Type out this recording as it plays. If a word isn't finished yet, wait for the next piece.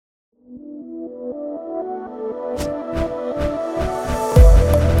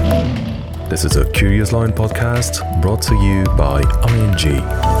This is a Curious Lion podcast brought to you by ING.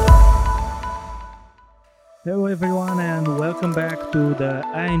 Hello everyone and welcome back to the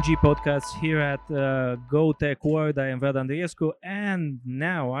ING podcast here at Go Tech World. I am Vlad Andriescu and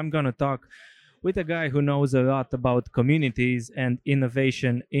now I'm going to talk with a guy who knows a lot about communities and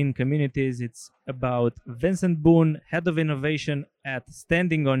innovation in communities. It's about Vincent Boone, Head of Innovation at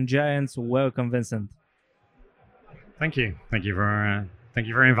Standing on Giants. Welcome, Vincent. Thank you. Thank you for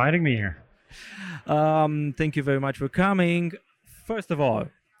inviting me here. Thank you very much for coming. First of all,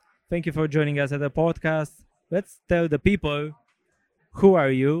 thank you for joining us at the podcast. Let's tell the people who are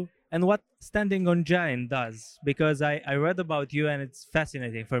you and what Standing on Giant does, because I read about you and it's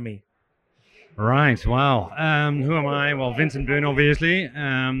fascinating for me. Right. Well, who am I? Well, Vincent Boone, obviously.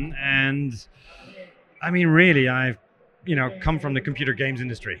 And I mean, really, I've come from the computer games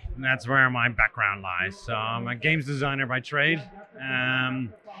industry. That's where my background lies. So I'm a games designer by trade.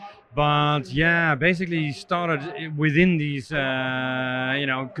 But yeah, basically started within these,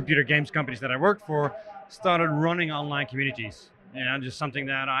 computer games companies that I worked for, started running online communities. Just something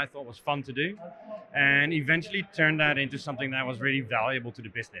that I thought was fun to do. And eventually turned that into something that was really valuable to the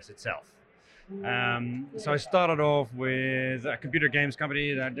business itself. So I started off with a computer games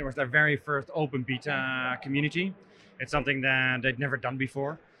company that there was their very first open beta community. It's something that they'd never done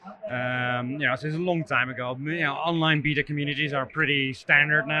before. So it's a long time ago. Online beta communities are pretty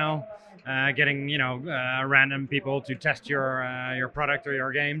standard now. Getting random people to test your product or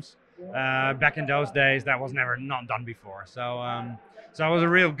your games. Back in those days, that was not done before. So it was a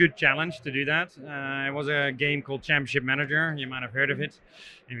real good challenge to do that. It was a game called Championship Manager. You might have heard of it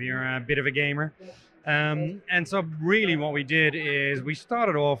if you're a bit of a gamer. And so really what we did is we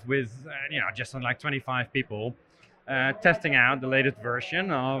started off with just like 25 people testing out the latest version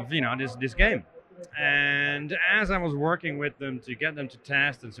of this game. And as I was working with them to get them to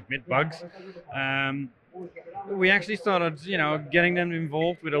test and submit bugs, we actually started getting them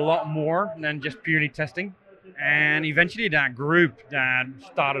involved with a lot more than just purely testing. And eventually that group that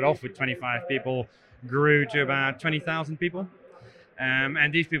started off with 25 people grew to about 20,000 people.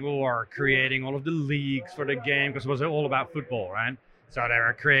 And these people were creating all of the leagues for the game because it was all about football, right? So they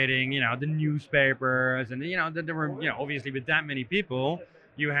were creating, the newspapers and, there were, obviously with that many people,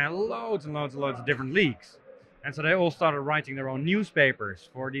 you had loads and loads and loads of different leagues. And so they all started writing their own newspapers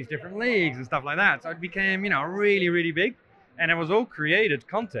for these different leagues and stuff like that. So it became, really, really big. And it was all created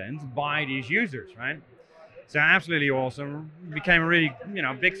content by these users, right? So absolutely awesome. Became a really,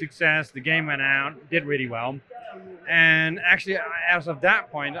 big success. The game went out, did really well. And actually, as of that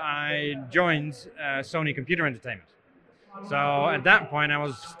point, I joined Sony Computer Entertainment. So at that point, I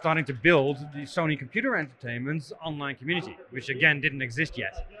was starting to build the Sony Computer Entertainment's online community, which again didn't exist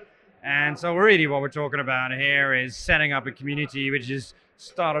yet. And so really what we're talking about here is setting up a community which is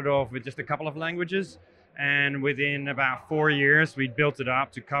started off with just a couple of languages. And within about 4 years, we built it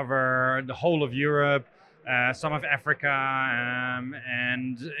up to cover the whole of Europe, some of Africa, and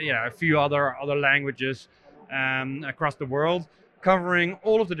a few other languages across the world, covering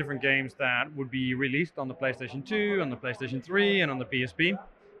all of the different games that would be released on the PlayStation 2, on the PlayStation 3, and on the PSP.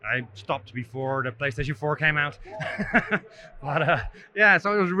 I stopped before the PlayStation 4 came out. But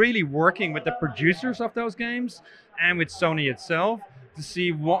so it was really working with the producers of those games and with Sony itself to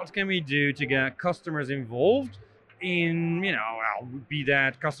see what can we do to get customers involved in, be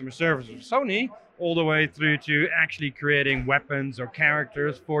that customer service of Sony, all the way through to actually creating weapons or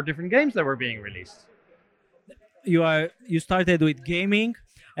characters for different games that were being released. You started with gaming,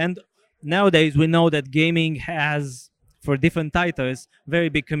 and nowadays we know that gaming has, for different titles, very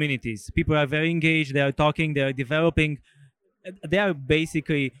big communities. People are very engaged, they are talking, they are developing. They are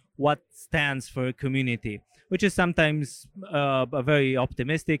basically what stands for a community, which is sometimes very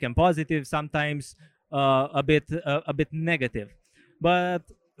optimistic and positive, sometimes a bit negative. But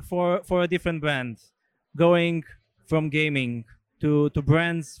for a different brand, going from gaming to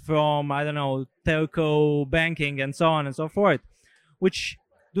brands from, telco, banking, and so on and so forth, which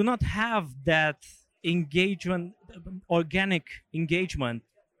do not have that engagement, organic engagement.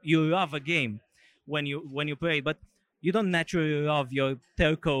 You love a game when you play it, but you don't naturally love your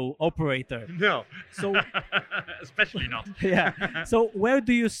telco operator. No. So especially not. Yeah. So where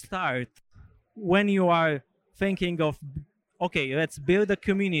do you start when you are thinking of, okay, let's build a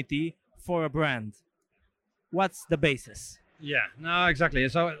community for a brand? What's the basis? Yeah, no, exactly.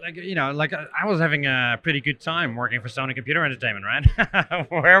 So, I was having a pretty good time working for Sony Computer Entertainment, right?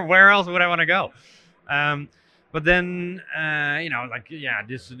 Where else would I want to go? But then,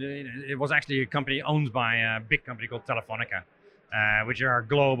 it was actually a company owned by a big company called Telefonica. which are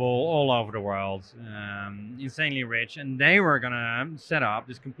global, all over the world, insanely rich, and they were gonna set up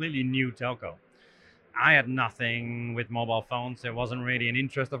this completely new telco. I had nothing with mobile phones. It wasn't really an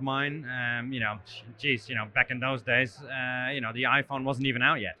interest of mine. Geez, back in those days, the iPhone wasn't even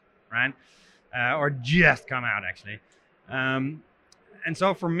out yet, right? Or just come out actually. And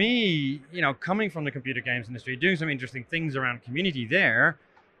so for me, coming from the computer games industry, doing some interesting things around community there,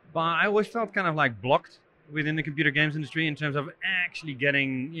 but I always felt kind of like blocked within the computer games industry in terms of actually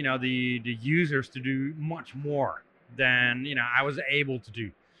getting, the users to do much more than, I was able to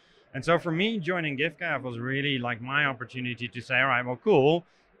do. And so for me, joining giffgaff was really like my opportunity to say, all right, well, cool.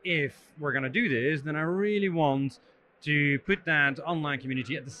 If we're going to do this, then I really want to put that online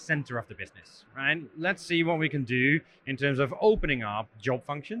community at the center of the business, right? Let's see what we can do in terms of opening up job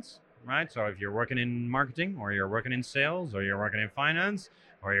functions, right? So if you're working in marketing, or you're working in sales, or you're working in finance,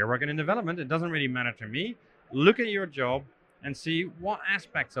 or you're working in development, it doesn't really matter to me. Look at your job and see what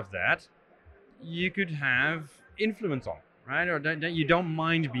aspects of that you could have influence on, right? Or that you don't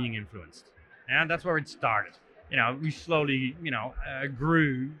mind being influenced. And that's where it started. We slowly,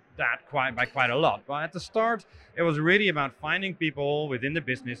 grew that by quite a lot. But at the start, it was really about finding people within the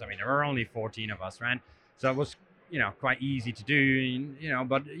business. I mean, there were only 14 of us, right? So it was, quite easy to do,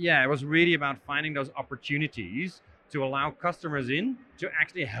 but yeah, it was really about finding those opportunities to allow customers in to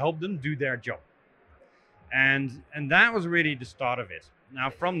actually help them do their job. And that was really the start of it. Now,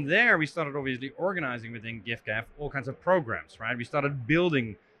 from there, we started obviously organizing within giffgaff all kinds of programs, right? We started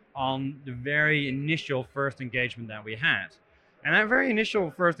building on the very initial first engagement that we had. And that very initial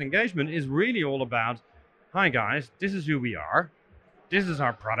first engagement is really all about, hi guys, this is who we are. This is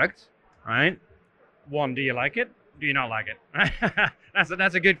our product, right? One, do you like it? Do you not like it?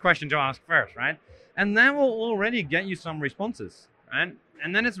 That's a good question to ask first, right? And that will already get you some responses, right?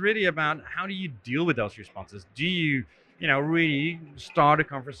 And then it's really about how do you deal with those responses? Do you, really start a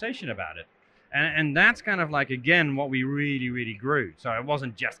conversation about it? And that's kind of like, again, what we really, really grew. So it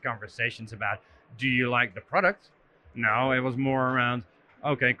wasn't just conversations about, do you like the product? No, it was more around,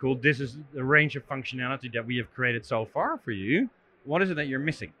 okay, cool. This is the range of functionality that we have created so far for you. What is it that you're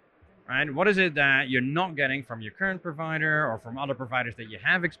missing, right? What is it that you're not getting from your current provider or from other providers that you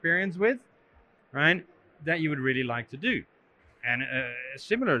have experience with, right? That you would really like to do. And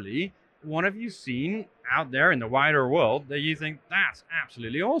similarly, what have you seen out there in the wider world that you think that's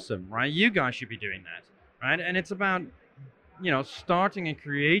absolutely awesome, right? You guys should be doing that, right? And it's about, starting and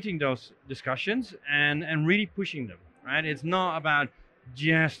creating those discussions and really pushing them, right? It's not about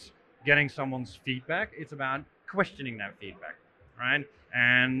just getting someone's feedback. It's about questioning that feedback, right?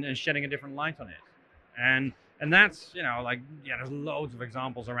 And shedding a different light on it. And that's, there's loads of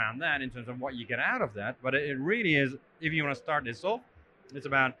examples around that in terms of what you get out of that. But it really is, if you want to start this off, it's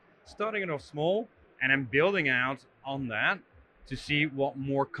about starting it off small and then building out on that to see what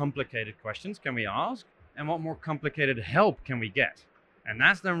more complicated questions can we ask and what more complicated help can we get. And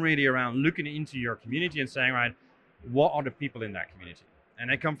that's then really around looking into your community and saying, right, what are the people in that community? And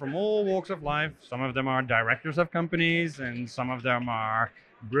they come from all walks of life. Some of them are directors of companies and some of them are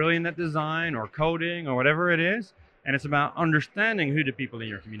brilliant at design or coding or whatever it is. And it's about understanding who the people in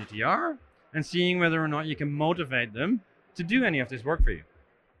your community are and seeing whether or not you can motivate them to do any of this work for you.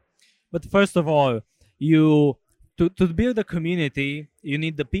 But first of all, to build a community, you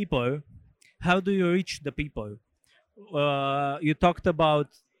need the people. How do you reach the people? You talked about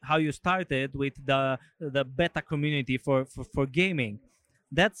how you started with the beta community for gaming.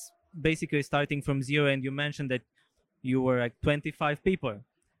 That's basically starting from zero, and you mentioned that you were like 25 people.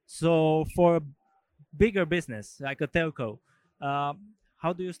 So for a bigger business like a telco,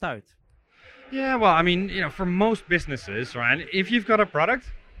 how do you start? Yeah, well, I mean, for most businesses, right, if you've got a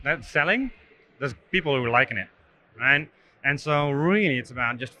product that's selling, there's people who are liking it, right? And so really it's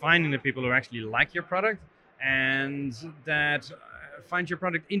about just finding the people who actually like your product and that find your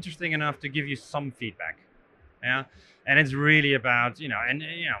product interesting enough to give you some feedback. Yeah. And it's really about,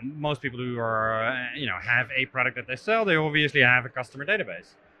 most people who are, have a product that they sell, they obviously have a customer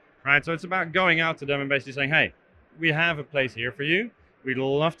database, right? So it's about going out to them and basically saying, hey, we have a place here for you. We'd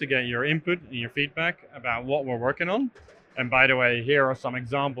love to get your input and your feedback about what we're working on. And by the way, here are some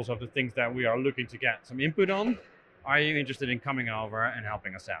examples of the things that we are looking to get some input on. Are you interested in coming over and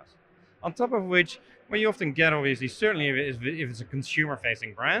helping us out? On top of which, what you often get, obviously, certainly if it's a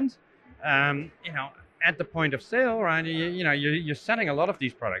consumer-facing brand, at the point of sale, right, you're selling a lot of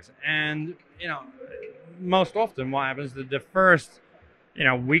these products. And, most often what happens is the first,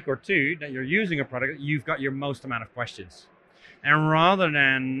 week or two that you're using a product, you've got your most amount of questions. And rather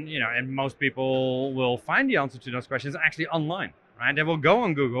than, and most people will find the answer to those questions actually online, right? They will go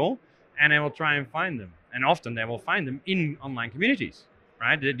on Google and they will try and find them. And often they will find them in online communities,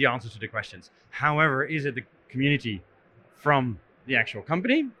 right? The answers to the questions. However, is it the community from the actual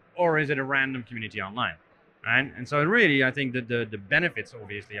company, or is it a random community online, right? And so really, I think that the benefits,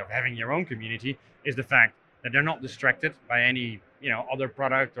 obviously, of having your own community is the fact that they're not distracted by any other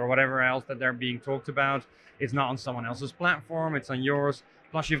product or whatever else that they're being talked about. It's not on someone else's platform, it's on yours.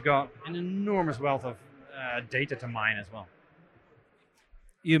 Plus you've got an enormous wealth of data to mine as well.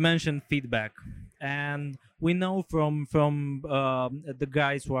 You mentioned feedback, and we know from the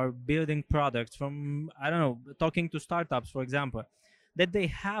guys who are building products, from I don't know, talking to startups, for example, that they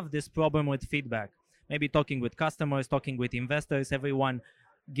have this problem with feedback. Maybe talking with customers, talking with investors, everyone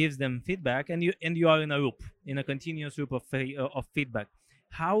gives them feedback, and you are in a loop, in a continuous loop of feedback.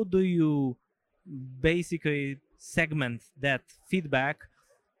 How do you basically segment that feedback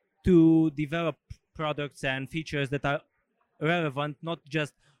to develop products and features that are relevant, not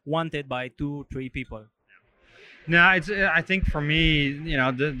just wanted by 2-3 people? No, it's. I think for me,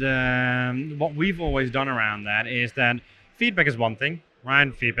 the what we've always done around that is that feedback is one thing,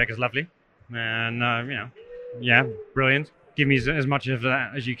 right? Feedback is lovely, and yeah, brilliant. Give me as much of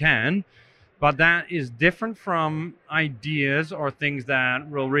that as you can, but that is different from ideas or things that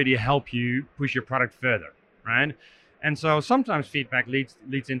will really help you push your product further, right? And so sometimes feedback leads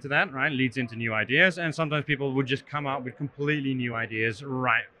into that, right? Leads into new ideas, and sometimes people would just come up with completely new ideas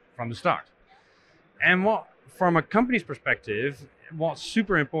right from the start. And from a company's perspective, what's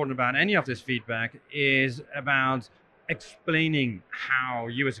super important about any of this feedback is about explaining how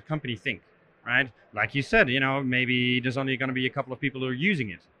you as a company think, right? Like you said, maybe there's only going to be a couple of people who are using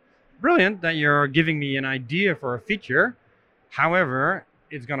it. Brilliant that you're giving me an idea for a feature. However,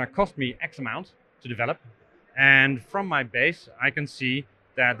 it's going to cost me X amount to develop. And from my base, I can see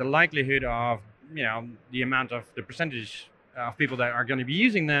that the likelihood of, the percentage of people that are going to be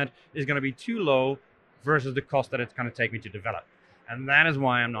using that is going to be too low versus the cost that it's going to take me to develop. And that is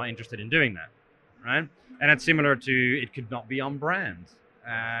why I'm not interested in doing that, right? And it's similar to, it could not be on brand.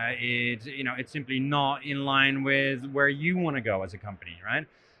 It's simply not in line with where you want to go as a company, right?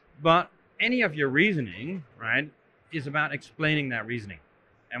 But any of your reasoning, right, is about explaining that reasoning.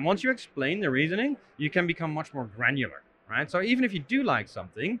 And once you explain the reasoning, you can become much more granular, right? So even if you do like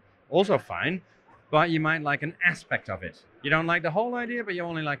something, also fine, but you might like an aspect of it. You don't like the whole idea, but you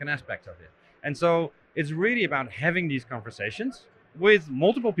only like an aspect of it. And so it's really about having these conversations with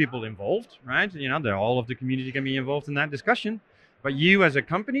multiple people involved, right? All of the community can be involved in that discussion, but you as a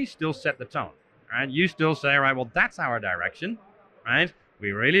company still set the tone, right? You still say, right, well, that's our direction, right?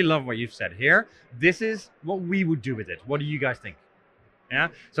 We really love what you've said here. This is what we would do with it. What do you guys think? Yeah.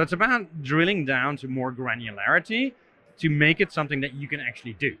 So it's about drilling down to more granularity to make it something that you can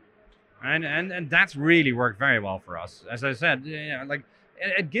actually do. And that's really worked very well for us. As I said, like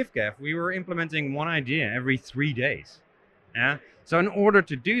at giffgaff, we were implementing one idea every 3 days. Yeah. So in order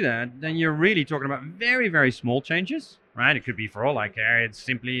to do that, then you're really talking about very, very small changes, right? It could be, for all I care, it's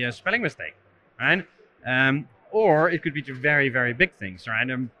simply a spelling mistake, right? Or it could be to very, very big things, right?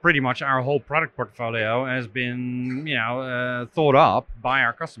 And pretty much our whole product portfolio has been, thought up by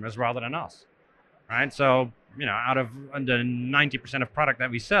our customers rather than us, right? So, out of the 90% of product that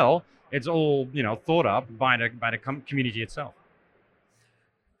we sell, it's all, thought up by the community itself.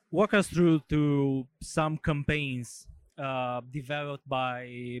 Walk us through some campaigns developed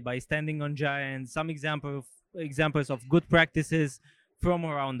by Standing on Giants, some examples of good practices from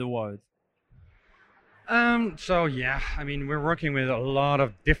around the world. So yeah, we're working with a lot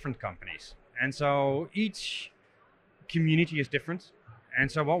of different companies, and so each community is different. And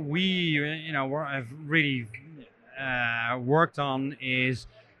so what we, have really worked on is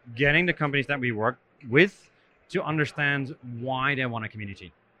getting the companies that we work with to understand why they want a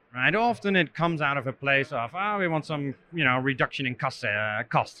community, right? Often it comes out of a place of, we want some, reduction in cost,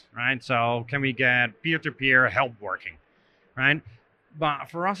 right? So can we get peer-to-peer help working, right? But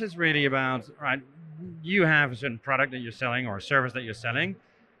for us, it's really about, right, you have a certain product that you're selling or a service that you're selling.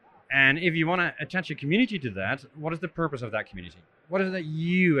 And if you want to attach a community to that, what is the purpose of that community? What is it that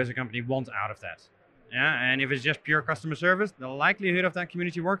you as a company want out of that? Yeah, and if it's just pure customer service, the likelihood of that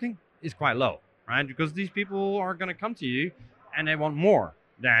community working is quite low, right? Because these people are going to come to you and they want more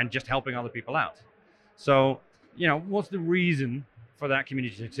than just helping other people out. So, what's the reason for that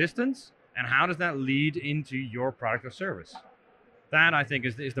community's existence, and how does that lead into your product or service? That, I think,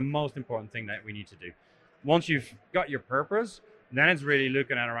 is the most important thing that we need to do. Once you've got your purpose, then it's really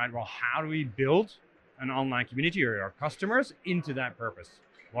looking at, all right, well, how do we build an online community or our customers into that purpose?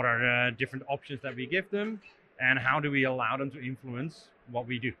 What are the different options that we give them, and how do we allow them to influence what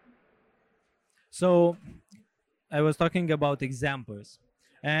we do? So I was talking about examples.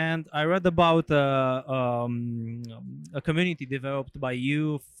 And I read about a community developed by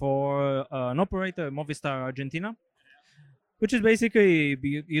you for an operator, Movistar Argentina, which is basically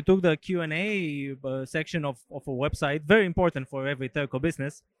you took the Q&A section of a website, very important for every telco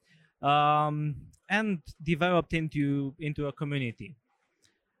business, and developed into a community.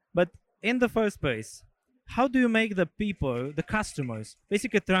 But in the first place, how do you make the people, the customers,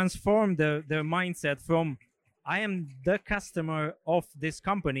 basically transform their mindset from I am the customer of this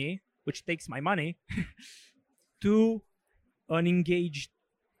company, which takes my money, to an engaged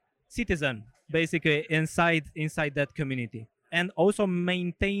citizen, basically inside that community, and also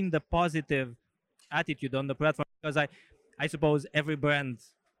maintain the positive attitude on the platform? Because I suppose every brand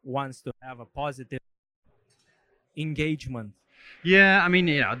wants to have a positive engagement. Yeah, I mean,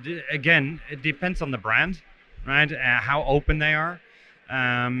 again, it depends on the brand, right? How open they are.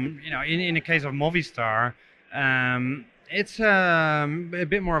 In the case of Movistar, it's a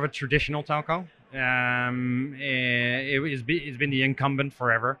bit more of a traditional telco. It's been the incumbent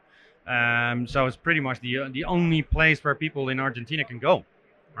forever. So it's pretty much the only place where people in Argentina can go,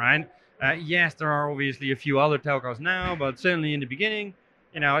 right? Yes, there are obviously a few other telcos now, but certainly in the beginning,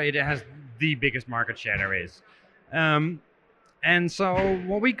 it has the biggest market share there is. And so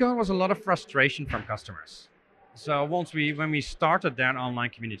what we got was a lot of frustration from customers. So when we started that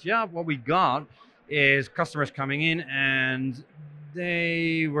online community up, what we got is customers coming in and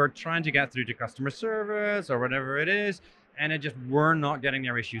they were trying to get through to customer service or whatever it is, and it just were not getting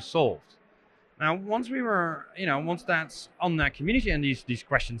their issues solved. Now, once that's on that community and these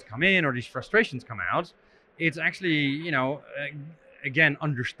questions come in or these frustrations come out, it's actually, again,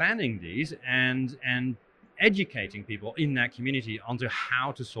 understanding these and educating people in that community onto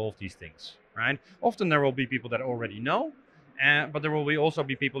how to solve these things, right? Often there will be people that already know, but there will also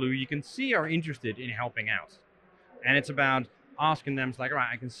be people who you can see are interested in helping out. And it's about asking them, like, all right,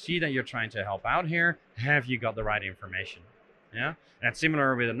 I can see that you're trying to help out here. Have you got the right information? Yeah. And it's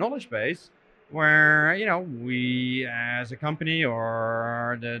similar with a knowledge base where, we as a company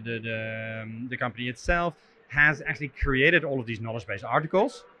or the company itself has actually created all of these knowledge base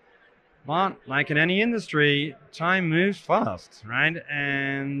articles. But like in any industry, time moves fast, right?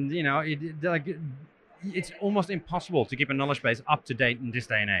 And it's almost impossible to keep a knowledge base up to date in this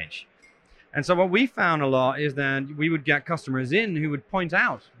day and age. And so what we found a lot is that we would get customers in who would point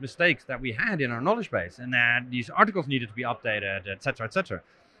out mistakes that we had in our knowledge base and that these articles needed to be updated, et cetera, et cetera.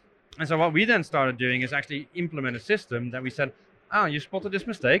 And so what we then started doing is actually implement a system that we said, oh, you spotted this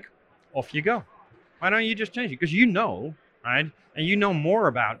mistake, off you go. Why don't you just change it? Because right? And you know more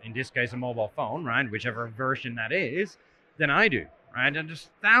about, in this case, a mobile phone, right? Whichever version that is, than I do, right? And there's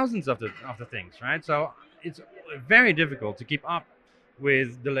thousands of the things, right? So it's very difficult to keep up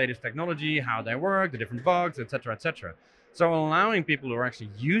with the latest technology, how they work, the different bugs, et cetera, et cetera. So allowing people who are actually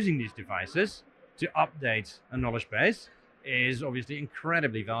using these devices to update a knowledge base is obviously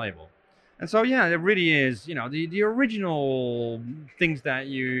incredibly valuable. And so, yeah, it really is, the original interactions that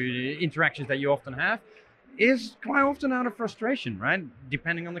you often have is quite often out of frustration, right?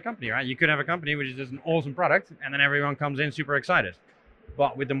 Depending on the company, right? You could have a company which is just an awesome product and then everyone comes in super excited.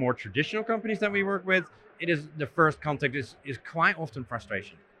 But with the more traditional companies that we work with, it is the first contact is quite often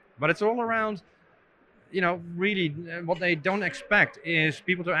frustration. But it's all around, really what they don't expect is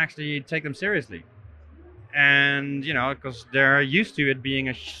people to actually take them seriously. And, because they're used to it being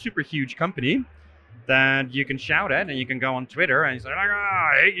a super huge company that you can shout at and you can go on Twitter and say, like, oh,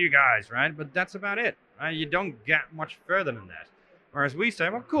 I hate you guys, right? But that's about it. Right? You don't get much further than that. Whereas we say,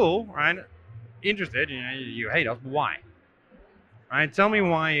 well, cool, right? Interested, you hate us. Why? Right? Tell me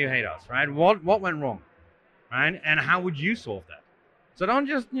why you hate us, right? What went wrong, right? And how would you solve that? So don't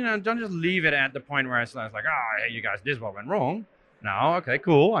just leave it at the point where it's like, oh, I hate you guys. This is what went wrong. No, okay,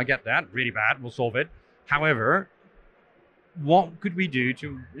 cool. I get that. Really bad. We'll solve it. However, what could we do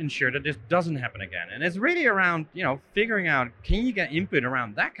to ensure that this doesn't happen again? And it's really around, figuring out, can you get input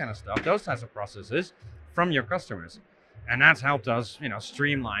around that kind of stuff, those types of processes from your customers? And that's helped us,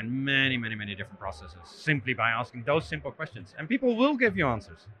 streamline many, many, many different processes simply by asking those simple questions. And people will give you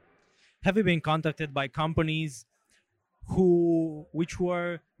answers. Have you been contacted by companies which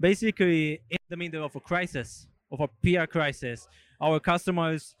were basically in the middle of a crisis, of a PR crisis? Our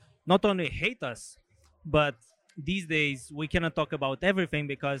customers not only hate us, but these days we cannot talk about everything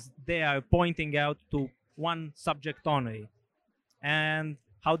because they are pointing out to one subject only. And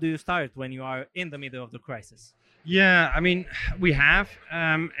how do you start when you are in the middle of the crisis? Yeah, I mean, we have,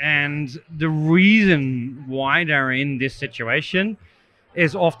 and the reason why they're in this situation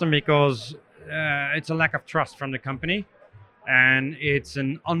is often because it's a lack of trust from the company, and it's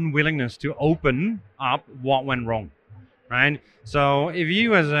an unwillingness to open up what went wrong, right? So if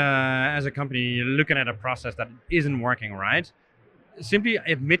you as a company you're looking at a process that isn't working right, simply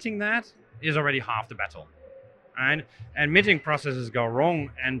admitting that is already half the battle, right? Admitting processes go wrong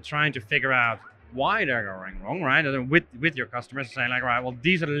and trying to figure out why they're going wrong, right? And then with your customers saying like, right, well,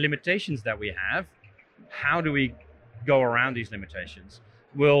 these are the limitations that we have. How do we go around these limitations?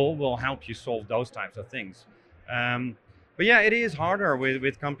 Will help you solve those types of things. But yeah, it is harder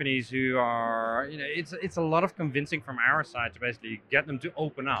with companies who are, it's a lot of convincing from our side to basically get them to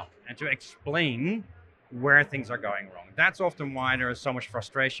open up and to explain where things are going wrong. That's often why there is so much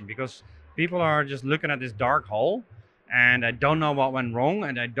frustration, because people are just looking at this dark hole and I don't know what went wrong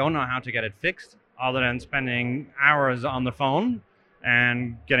and I don't know how to get it fixed other than spending hours on the phone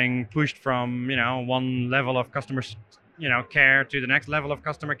and getting pushed from, one level of customer, care to the next level of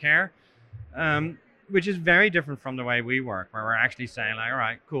customer care. Which is very different from the way we work, where we're actually saying like, all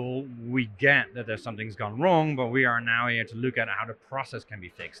right, cool, we get that there's something's gone wrong, but we are now here to look at how the process can be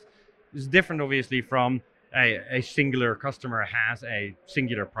fixed. It's different, obviously, from a singular customer has a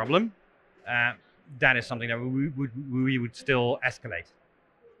singular problem. That is something that we would still escalate.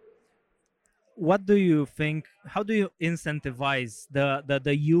 What do you think? How do you incentivize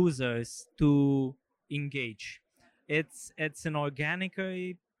the users to engage? It's an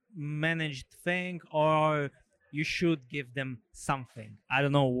organically managed thing, or you should give them something, I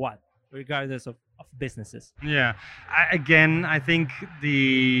don't know what, regardless of businesses. Yeah, I think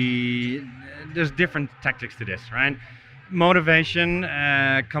there's different tactics to this, right? Motivation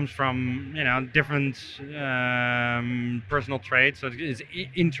comes from different personal traits, so it's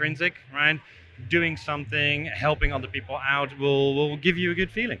intrinsic, right? Doing something, helping other people out will give you a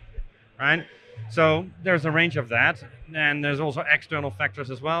good feeling, right? So there's a range of that, and there's also external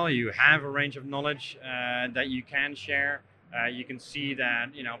factors as well. You have a range of knowledge that you can share. You can see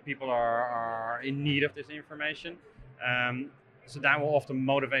that people are in need of this information. So that will often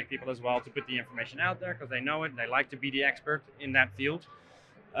motivate people as well to put the information out there because they know it. They like to be the expert in that field.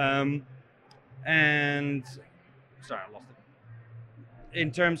 And sorry, I lost it.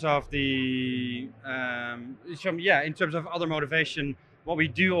 In terms of in terms of other motivation. What we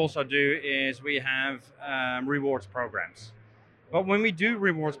do also do is we have rewards programs. But when we do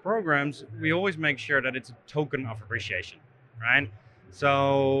rewards programs, we always make sure that it's a token of appreciation, right?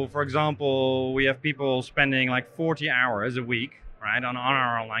 So, for example, we have people spending like 40 hours a week, right, on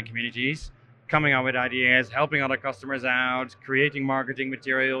our online communities, coming up with ideas, helping other customers out, creating marketing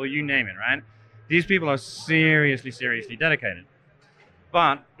material, you name it, right? These people are seriously dedicated.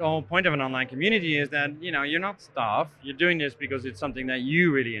 But the whole point of an online community is that, you're not staff. You're doing this because it's something that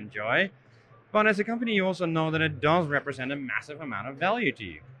you really enjoy. But as a company, you also know that it does represent a massive amount of value to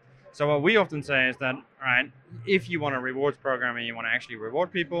you. So what we often say is that, all right, if you want a rewards program and you want to actually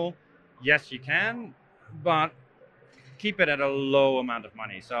reward people, yes, you can, but keep it at a low amount of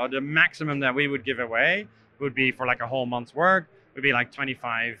money. So the maximum that we would give away would be for like a whole month's work, would be like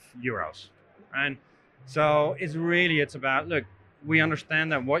 25 euros. And so it's about, look, we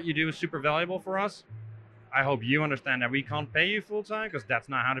understand that what you do is super valuable for us. I hope you understand that we can't pay you full time because that's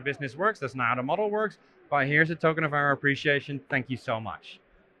not how the business works. That's not how the model works. But here's a token of our appreciation. Thank you so much.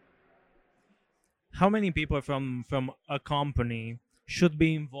 How many people from a company should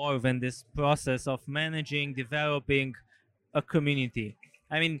be involved in this process of managing, developing a community?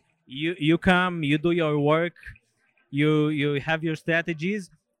 I mean, you come, you do your work, you have your strategies,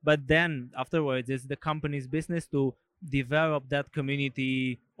 but then afterwards it's the company's business to develop that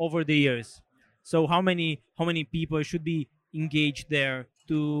community over the years. So how many people should be engaged there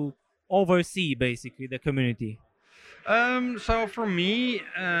to oversee basically the community? So for me,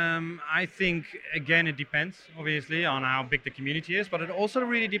 I think again it depends obviously on how big the community is, but it also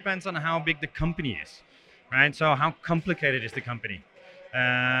really depends on how big the company is, right? So how complicated is the company?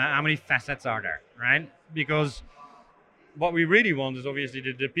 How many facets are there, right? Because what we really want is obviously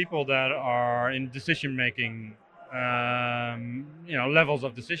the people that are in decision making. Levels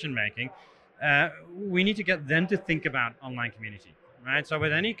of decision making, we need to get them to think about online community, right? So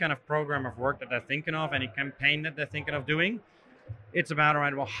with any kind of program of work that they're thinking of, any campaign that they're thinking of doing, it's about, all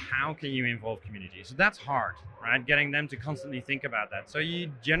right, well, how can you involve community? So that's hard, right? Getting them to constantly think about that. So you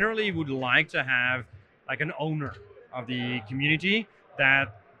generally would like to have like an owner of the community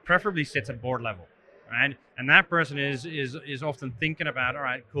that preferably sits at board level, right? And that person is often thinking about, all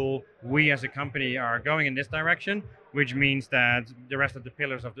right, cool, we as a company are going in this direction, which means that the rest of the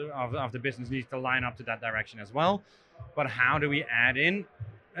pillars of the business needs to line up to that direction as well. But how do we add in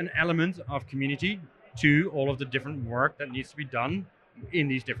an element of community to all of the different work that needs to be done in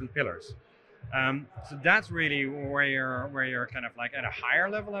these different pillars? So that's really where you're kind of like at a higher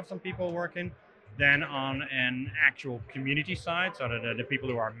level have some people working. than on an actual community side, so the people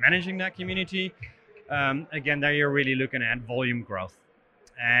who are managing that community. Again, there you're really looking at volume growth.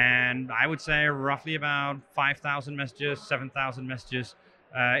 And I would say roughly about 5,000 messages, 7,000 messages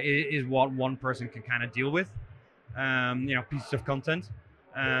is what one person can kind of deal with, pieces of content.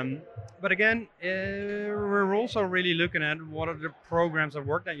 But again, we're also really looking at what are the programs of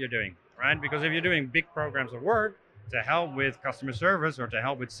work that you're doing, right? Because if you're doing big programs of work to help with customer service or to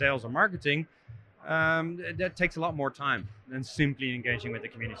help with sales or marketing, that takes a lot more time than simply engaging with the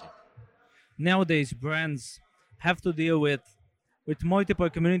community. Nowadays, brands have to deal with multiple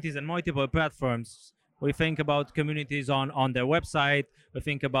communities and multiple platforms. We think about communities on their website. We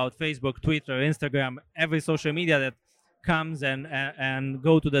think about Facebook, Twitter, Instagram, every social media that comes and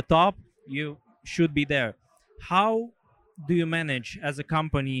go to the top. You should be there. How do you manage as a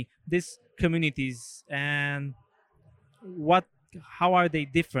company these communities, and how are they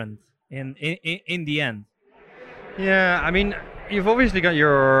different in the end? Yeah, I mean, you've obviously got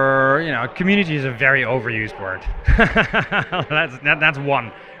your, community is a very overused word. that's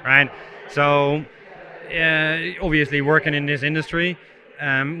one, right? So, obviously, working in this industry,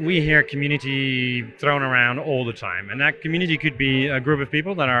 we hear community thrown around all the time, and that community could be a group of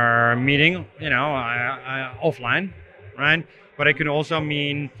people that are meeting, offline, right? But it could also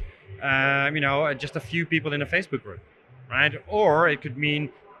mean, just a few people in a Facebook group, right? Or it could mean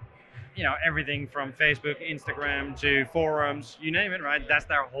everything from Facebook, Instagram to forums, you name it, right? That's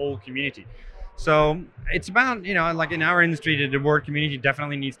their whole community. So it's about, like in our industry, the word community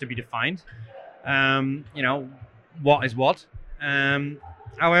definitely needs to be defined. What is what?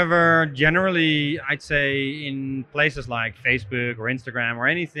 However, generally, I'd say in places like Facebook or Instagram or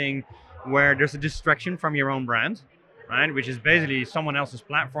anything where there's a distraction from your own brand, right? Which is basically someone else's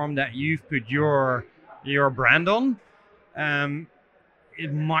platform that you've put your brand on.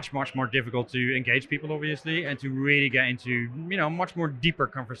 It's much more difficult to engage people, obviously, and to really get into much more deeper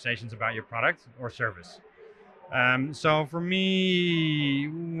conversations about your product or service. So for me,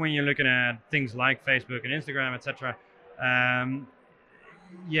 when you're looking at things like Facebook and Instagram, etc.,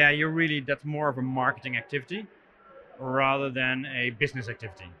 that's more of a marketing activity rather than a business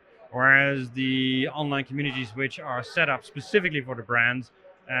activity. Whereas the online communities, which are set up specifically for the brands,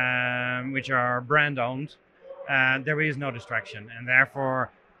 which are brand owned, there is no distraction, and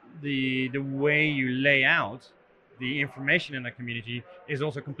therefore the way you lay out the information in the community is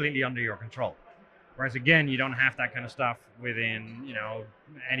also completely under your control. Whereas again, you don't have that kind of stuff within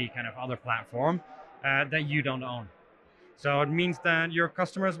any kind of other platform that you don't own. So it means that your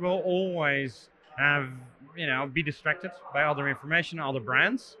customers will always be distracted by other information, other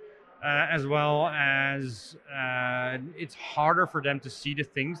brands, as well as it's harder for them to see the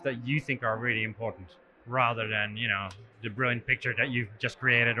things that you think are really important, rather than the brilliant picture that you've just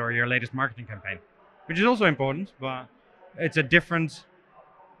created or your latest marketing campaign, which is also important, but it's a different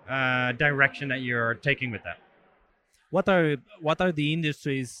direction that you're taking with that. What are the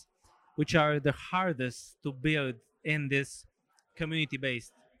industries which are the hardest to build in this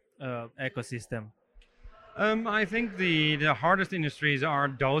community-based ecosystem? I think the hardest industries are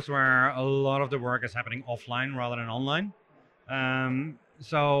those where a lot of the work is happening offline rather than online.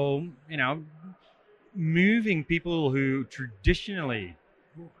 So moving people who traditionally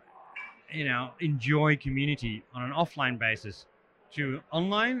enjoy community on an offline basis to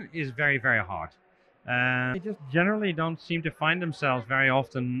online is very hard. They just generally don't seem to find themselves very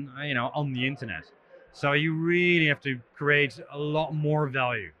often on the internet. So you really have to create a lot more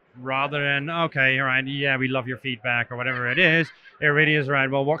value rather than, okay, all right, yeah, we love your feedback or whatever it is. It really is, right,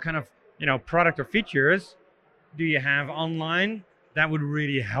 well, what kind of product or features do you have online that would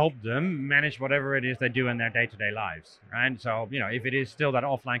really help them manage whatever it is they do in their day-to-day lives, right? So, if it is still that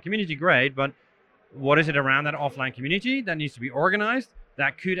offline community, great, but what is it around that offline community that needs to be organized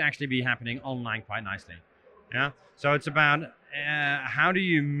that could actually be happening online quite nicely? Yeah. So it's about how do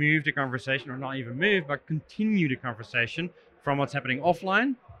you move the conversation, or not even move, but continue the conversation from what's happening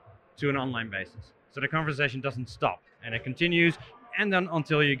offline to an online basis. So the conversation doesn't stop and it continues, and then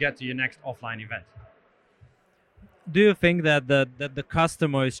until you get to your next offline event. Do you think that the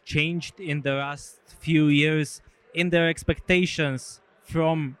customers changed in the last few years in their expectations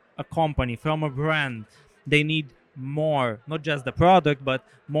from a company, from a brand? They need more, not just the product, but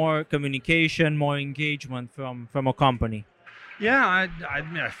more communication, more engagement from a company. Yeah,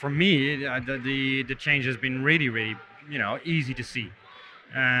 for me, the change has been really, easy to see.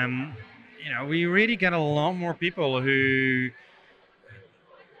 We really get a lot more people who,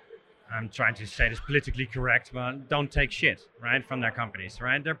 I'm trying to say this politically correct, but don't take shit, right, from their companies,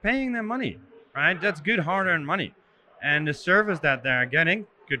 right? They're paying them money, right? That's good hard-earned money. And the service that they're getting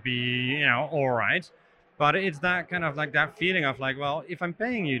could be, all right. But it's that kind of like that feeling of like, well, if I'm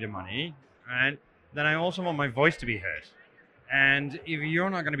paying you the money, right, then I also want my voice to be heard. And if you're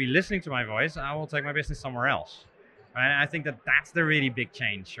not going to be listening to my voice, I will take my business somewhere else. Right? I think that that's the really big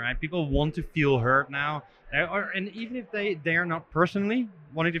change, right? People want to feel heard now, and even if they are not personally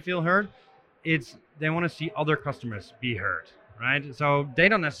wanting to feel heard, they want to see other customers be heard, right? So they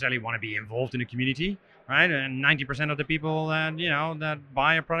don't necessarily want to be involved in the community, right? And 90% of the people that that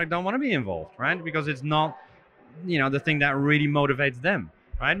buy a product don't want to be involved, right? Because it's not the thing that really motivates them,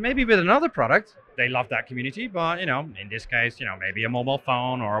 right? Maybe with another product they love that community, but in this case, maybe a mobile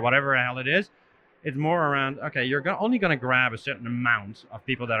phone or whatever the hell it is. It's more around, okay, you're only going to grab a certain amount of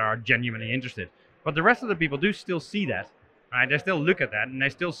people that are genuinely interested. But the rest of the people do still see that, right? They still look at that and they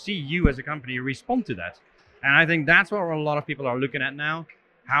still see you as a company respond to that. And I think that's what a lot of people are looking at now.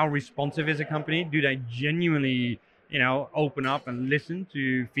 How responsive is a company? Do they genuinely, open up and listen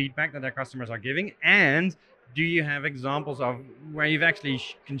to feedback that their customers are giving? And do you have examples of where you've actually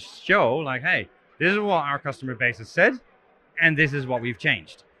can show like, hey, this is what our customer base has said, and this is what we've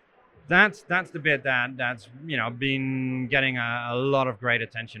changed. That's the bit that's been getting a lot of great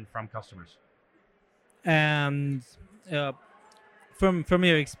attention from customers. And from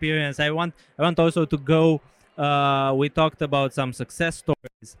your experience, I want also to go. We talked about some success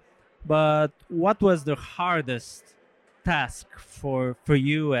stories, but what was the hardest task for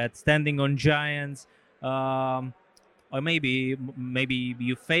you at Standing on Giants? Or maybe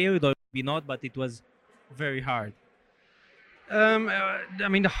you failed, or maybe not, but it was very hard. I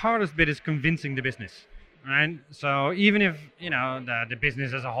mean, the hardest bit is convincing the business, right? So even if the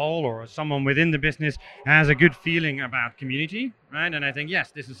business as a whole or someone within the business has a good feeling about community, right? And I think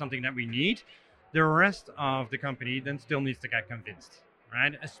yes, this is something that we need. The rest of the company then still needs to get convinced,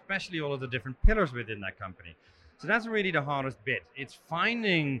 right? Especially all of the different pillars within that company. So that's really the hardest bit. It's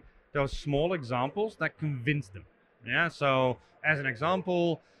finding those small examples that convince them. Yeah. So as an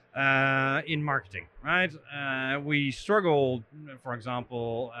example. In marketing, right? We struggled, for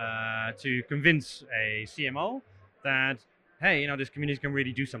example, to convince a CMO that, hey, this community can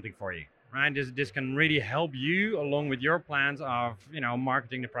really do something for you, right? This can really help you along with your plans of,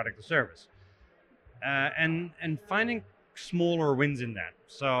 marketing the product or service, and finding smaller wins in that.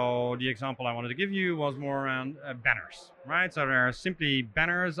 So the example I wanted to give you was more around banners, right? So there are simply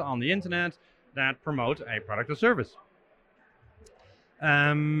banners on the internet that promote a product or service.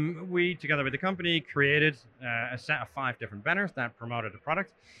 We, together with the company, created a set of 5 different banners that promoted the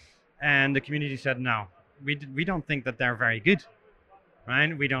product, and the community said, no, we don't think that they're very good,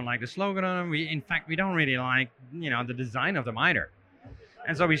 right? We don't like the slogan on them. In fact, we don't really like, the design of them either.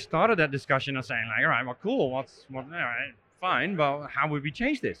 And so we started that discussion of saying like, all right, well, cool, all right, fine, but how would we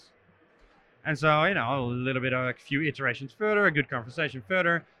change this? And so, a little bit of a few iterations further, a good conversation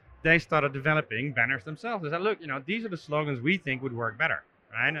further, they started developing banners themselves. They said, look, these are the slogans we think would work better,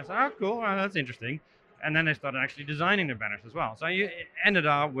 right? And I said, oh, cool, well, that's interesting. And then they started actually designing the banners as well. So you ended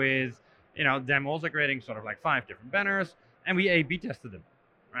up with, them also creating sort of like 5 different banners, and we A/B tested them,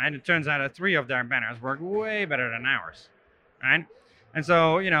 right? It turns out that 3 of their banners worked way better than ours, right? And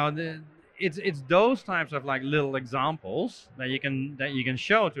so, it's those types of like little examples that you can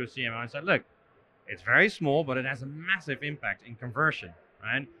show to a CMO and say, look, it's very small, but it has a massive impact in conversion,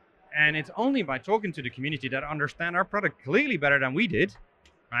 right? And it's only by talking to the community that understand our product clearly better than we did,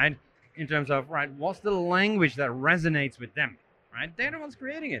 right? In terms of, right, what's the language that resonates with them, right? They're the ones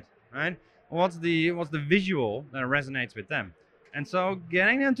creating it, right? What's the visual that resonates with them? And so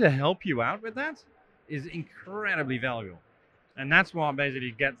getting them to help you out with that is incredibly valuable. And that's what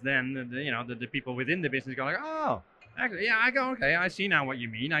basically gets then, the people within the business go like, oh, actually, yeah, okay, I see now what you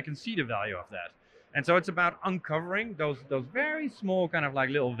mean. I can see the value of that. And so it's about uncovering those very small kind of like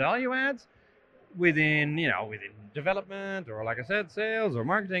little value adds within development, or like I said, sales or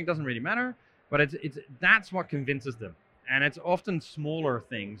marketing, doesn't really matter. But that's what convinces them. And it's often smaller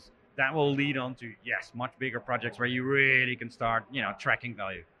things that will lead on to, yes, much bigger projects where you really can start, tracking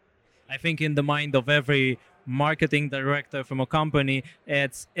value. I think in the mind of every marketing director from a company,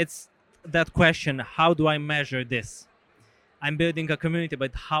 it's that question, how do I measure this? I'm building a community,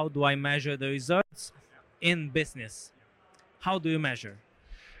 but how do I measure the results in business? How do you measure?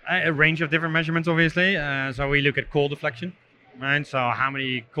 A range of different measurements, obviously. So we look at call deflection, right? So how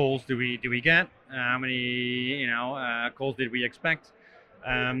many calls do we get? How many calls did we expect?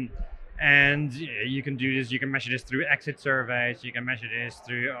 And you can do this. You can measure this through exit surveys. You can measure this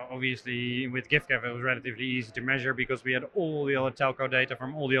through, obviously, with Giftgaff it was relatively easy to measure because we had all the other telco data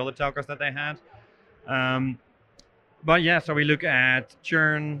from all the other telcos that they had. But yeah, so we look at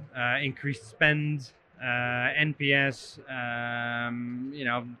churn, increased spend, NPS,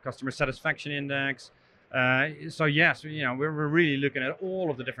 customer satisfaction index. So yes, we're really looking at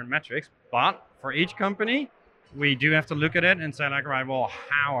all of the different metrics, but for each company, we do have to look at it and say like, right, well,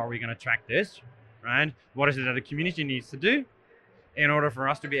 how are we going to track this, right? What is it that the community needs to do in order for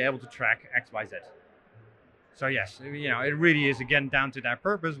us to be able to track X, Y, Z? So yes, it really is again down to that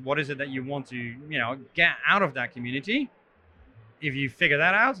purpose. What is it that you want to, get out of that community? If you figure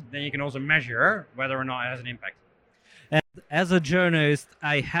that out, then you can also measure whether or not it has an impact. And as a journalist,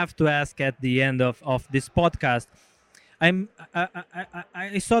 I have to ask at the end of this podcast,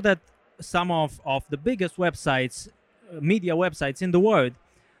 I saw that some of the biggest websites, media websites in the world,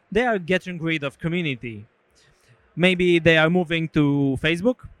 they are getting rid of community. Maybe they are moving to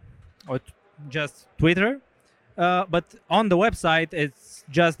Facebook or just Twitter. But on the website, it's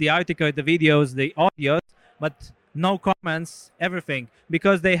just the article, the videos, the audios, but no comments, everything,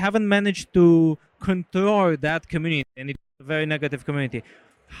 because they haven't managed to control that community, and it's a very negative community.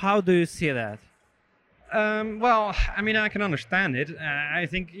 How do you see that? Well, I mean, I can understand it. I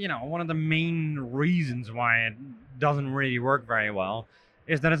think, one of the main reasons why it doesn't really work very well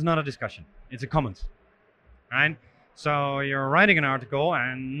is that it's not a discussion. It's a comment, right? So you're writing an article,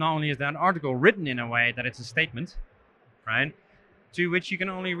 and not only is that article written in a way that it's a statement, right, to which you can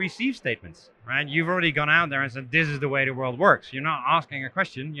only receive statements, right? You've already gone out there and said, this is the way the world works. You're not asking a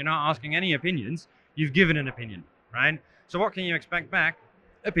question. You're not asking any opinions. You've given an opinion, right? So what can you expect back?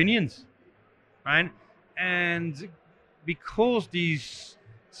 Opinions, right? And because these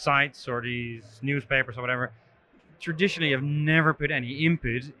sites or these newspapers or whatever traditionally have never put any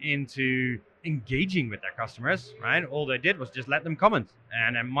input into engaging with their customers, right? All they did was just let them comment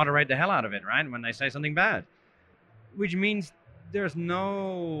and then moderate the hell out of it, right? When they say something bad, which means there's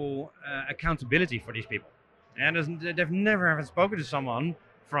no accountability for these people. And they've never ever spoken to someone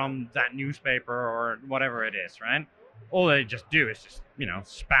from that newspaper or whatever it is, right? All they just do is just,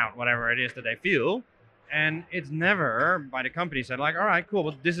 spout whatever it is that they feel. And it's never by the company said like, all right, cool,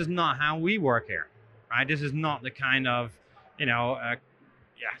 but this is not how we work here, right? This is not the kind of,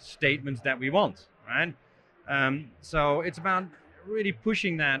 statements that we want, right? So it's about really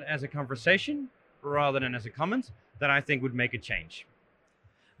pushing that as a conversation rather than as a comment that I think would make a change.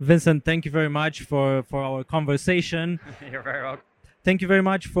 Vincent, thank you very much for our conversation. You're very welcome. Thank you very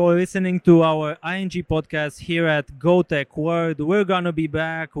much for listening to our ING podcast here at GoTech World. We're going to be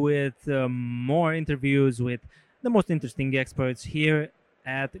back with more interviews with the most interesting experts here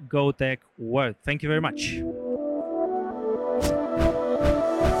at GoTech World. Thank you very much.